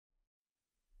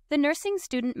The nursing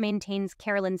student maintains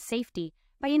Carolyn's safety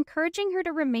by encouraging her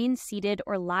to remain seated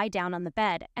or lie down on the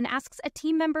bed and asks a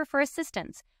team member for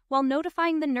assistance while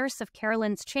notifying the nurse of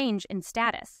Carolyn's change in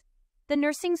status. The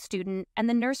nursing student and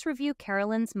the nurse review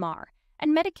Carolyn's MAR,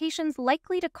 and medications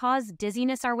likely to cause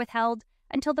dizziness are withheld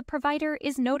until the provider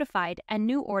is notified and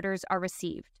new orders are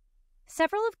received.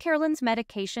 Several of Carolyn's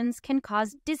medications can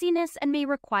cause dizziness and may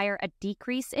require a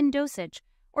decrease in dosage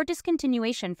or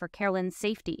discontinuation for Carolyn's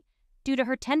safety due to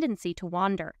her tendency to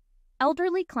wander.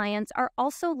 Elderly clients are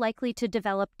also likely to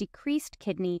develop decreased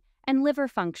kidney and liver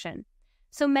function,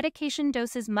 so medication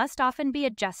doses must often be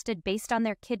adjusted based on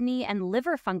their kidney and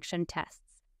liver function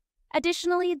tests.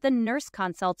 Additionally, the nurse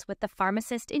consults with the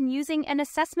pharmacist in using an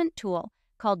assessment tool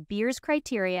called Beers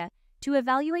criteria to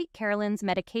evaluate Carolyn's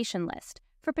medication list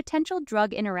for potential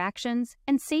drug interactions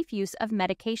and safe use of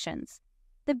medications.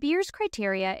 The Beers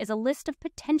criteria is a list of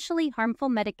potentially harmful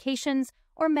medications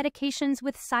or medications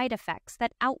with side effects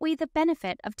that outweigh the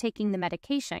benefit of taking the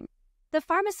medication. The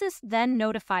pharmacist then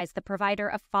notifies the provider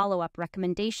of follow-up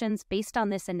recommendations based on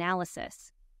this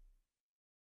analysis.